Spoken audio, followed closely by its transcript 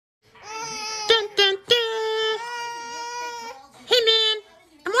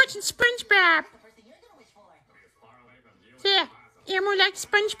watching SpongeBob. Yeah, Elmo likes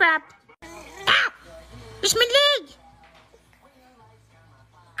SpongeBob. Ow! It's my leg!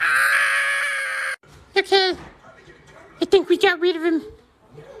 Okay, I think we got rid of him.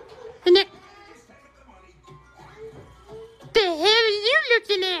 And then, the hell are you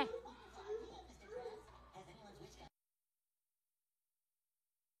looking at?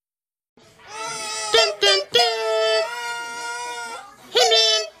 Dun, dun, dun. Hey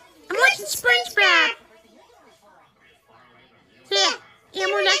man, I'm watching SpongeBob. Yeah,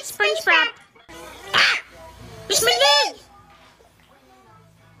 Elmo likes SpongeBob. Ah! It's my leg!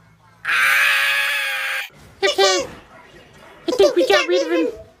 Okay, I think we got rid of him.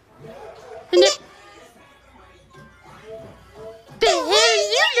 And then, the hell are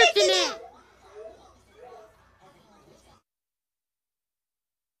you looking at?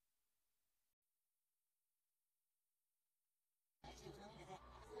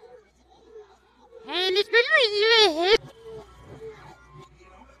 And it's good for you.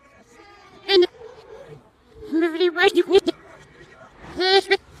 And everybody was you with it.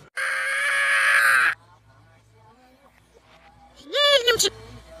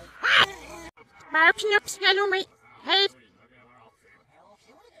 Snoops, hello mate. Hey.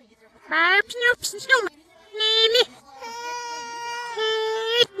 Snoops, hello mate. Name it.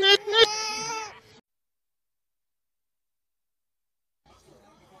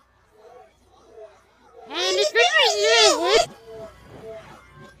 And it's good for you.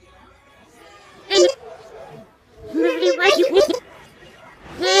 And everybody was you with it.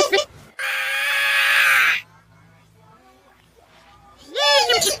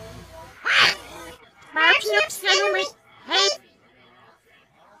 Snoops, hello mate. Hey.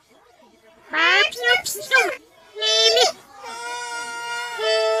 Snoops, hello mate. Name it.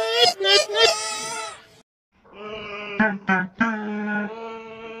 Dun, dun, dun.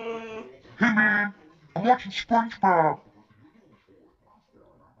 Hey man, I'm watching SpongeBob.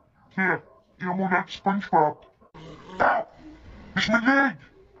 Yeah, Elmo likes SpongeBob. Ow! It's my leg!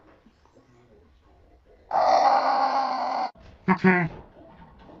 Okay,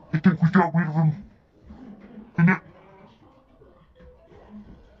 I think we got rid of him. And then,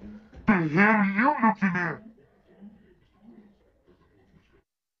 the hell are you looking at?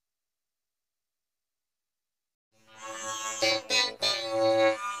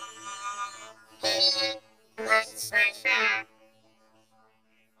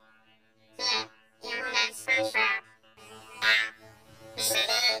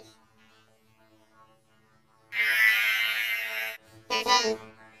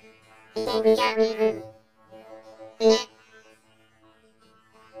 We got rid of him.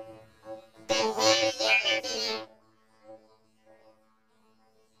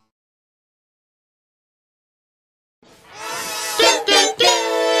 Dun, dun,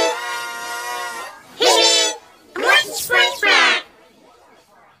 dun. Hey man, I'm watching SpongeBob.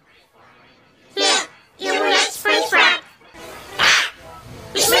 Yeah, Elmo likes SpongeBob. Ah!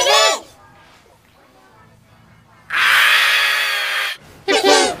 It's my leg!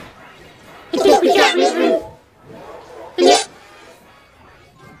 Okay, I think we got rid of him. And then,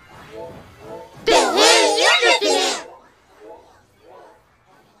 the hell are you looking at?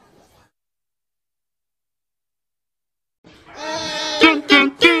 Dun, dun,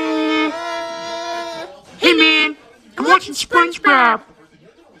 dun. Hey man, I'm watching SpongeBob.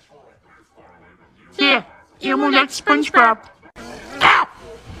 Yeah, Elmo likes SpongeBob. Ow!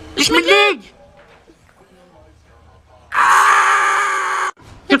 It's my leg!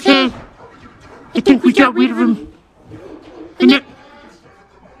 Okay, I think we got rid of him. And then,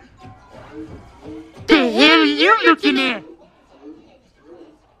 the hell are you looking at?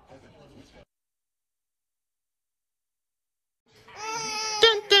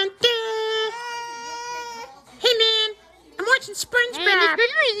 Dun, dun, dun. Hey man, I'm watching SpongeBob.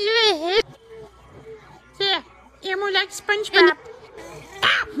 Yeah, Elmo likes SpongeBob.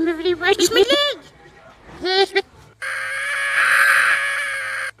 Ow! It's my leg!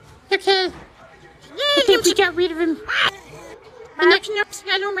 Okay, I think we got rid of him. And then, Snoops,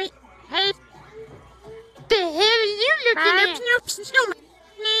 hello mate. Hey. The hell are you looking at? Snoops, hello mate.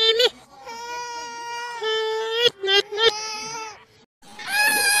 Name it.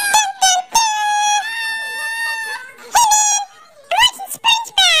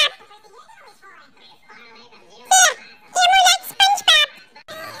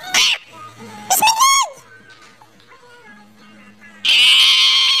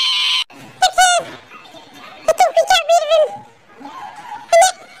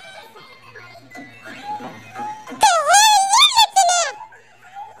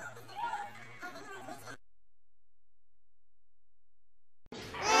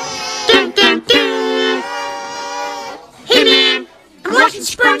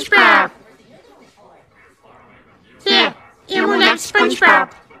 SpongeBob.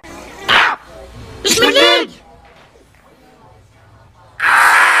 Ow! It's my leg!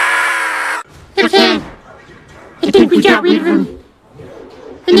 Okay. I think we got rid of him.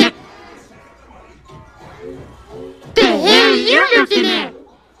 And now... The hell are you looking at?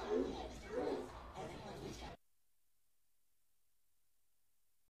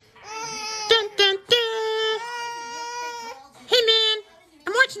 Dun dun dun! Hey man,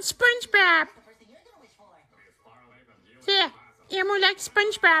 I'm watching SpongeBob. Yeah, Elmo likes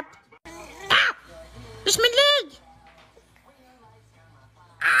SpongeBob. Ow! It's my leg!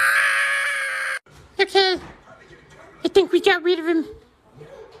 Okay, I think we got rid of him.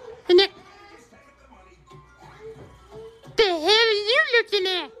 And now... The hell are you looking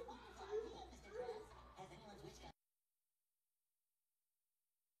at?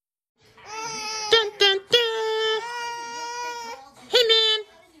 Dun dun dun! Hey man,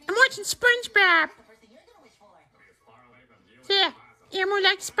 I'm watching SpongeBob. Yeah, Elmo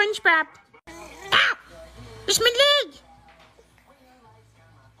likes SpongeBob. Ow! It's my leg!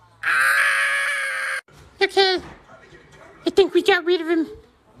 Okay, I think we got rid of him.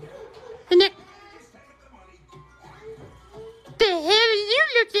 And now... The hell are you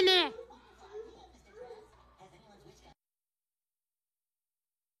looking at?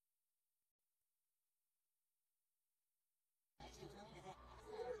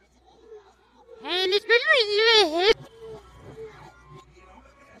 And it's good for you.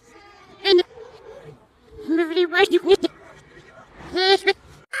 And really right you get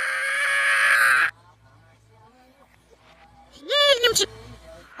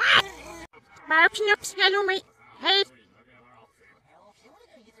Barb Snoops, hello mate. Hey.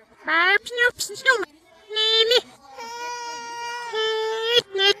 Barb Snoops, hello mate. Name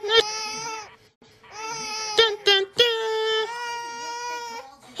Dun dun dun.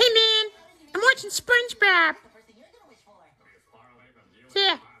 Hey man, I'm watching SpongeBob.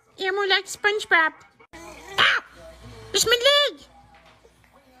 Yeah, Elmo likes SpongeBob. Ow! It's my leg!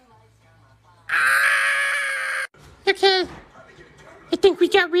 Okay, I think we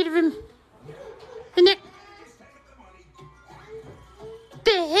got rid of him. And now...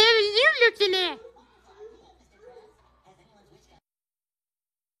 The hell are you looking at?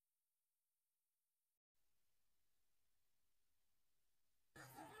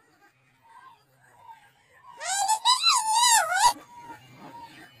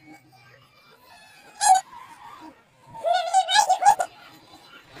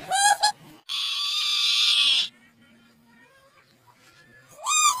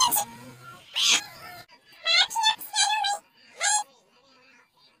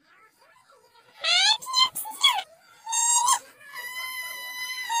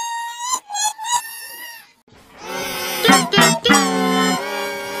 Dun dun dun!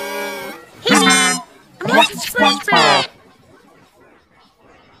 Hey man, I'm watching SpongeBob.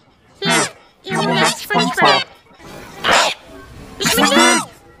 Yeah, Elmo likes SpongeBob. It's my leg!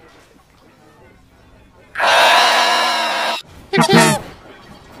 Okay,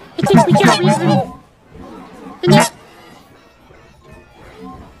 I think we got rid of him. And now...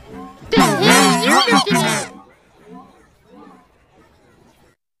 The hell are you looking at?